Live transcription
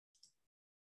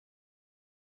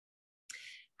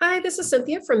Hi, this is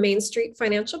Cynthia from Main Street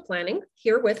Financial Planning,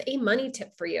 here with a money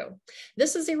tip for you.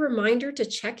 This is a reminder to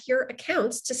check your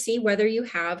accounts to see whether you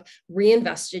have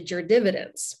reinvested your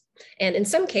dividends. And in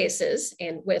some cases,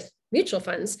 and with mutual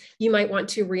funds, you might want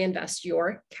to reinvest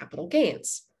your capital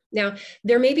gains. Now,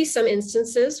 there may be some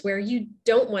instances where you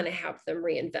don't want to have them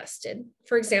reinvested.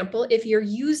 For example, if you're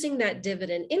using that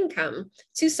dividend income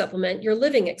to supplement your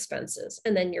living expenses,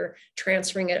 and then you're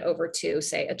transferring it over to,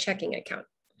 say, a checking account.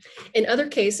 In other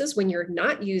cases, when you're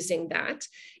not using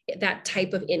that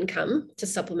type of income to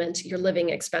supplement your living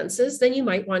expenses, then you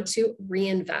might want to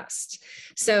reinvest.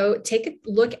 So take a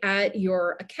look at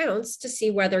your accounts to see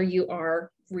whether you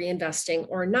are reinvesting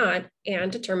or not,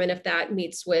 and determine if that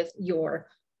meets with your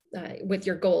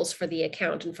goals for the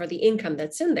account and for the income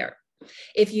that's in there.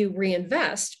 If you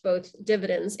reinvest both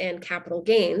dividends and capital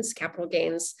gains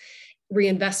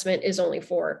reinvestment is only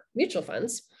for mutual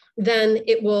funds, then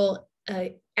it will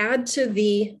add to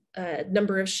the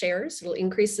number of shares. It'll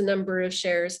increase the number of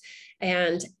shares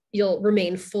and you'll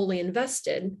remain fully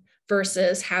invested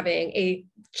versus having a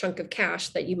chunk of cash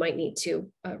that you might need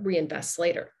to reinvest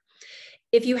later.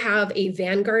 If you have a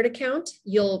Vanguard account,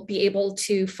 you'll be able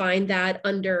to find that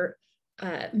under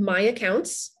My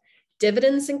Accounts,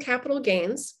 Dividends and Capital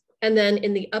Gains. And then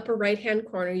in the upper right-hand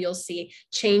corner, you'll see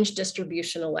Change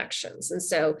Distribution Elections. And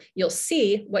so you'll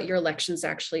see what your elections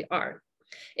actually are.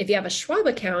 If you have a Schwab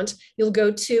account, you'll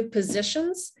go to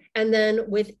Positions, and then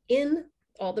within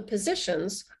all the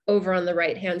positions over on the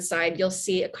right-hand side, you'll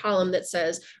see a column that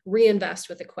says Reinvest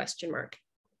with a question mark.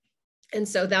 And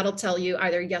so that'll tell you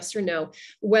either yes or no,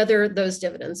 whether those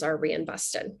dividends are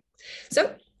reinvested.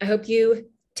 So I hope you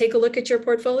take a look at your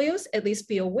portfolios, at least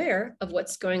be aware of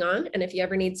what's going on. And if you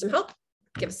ever need some help,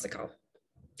 give us a call.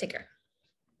 Take care.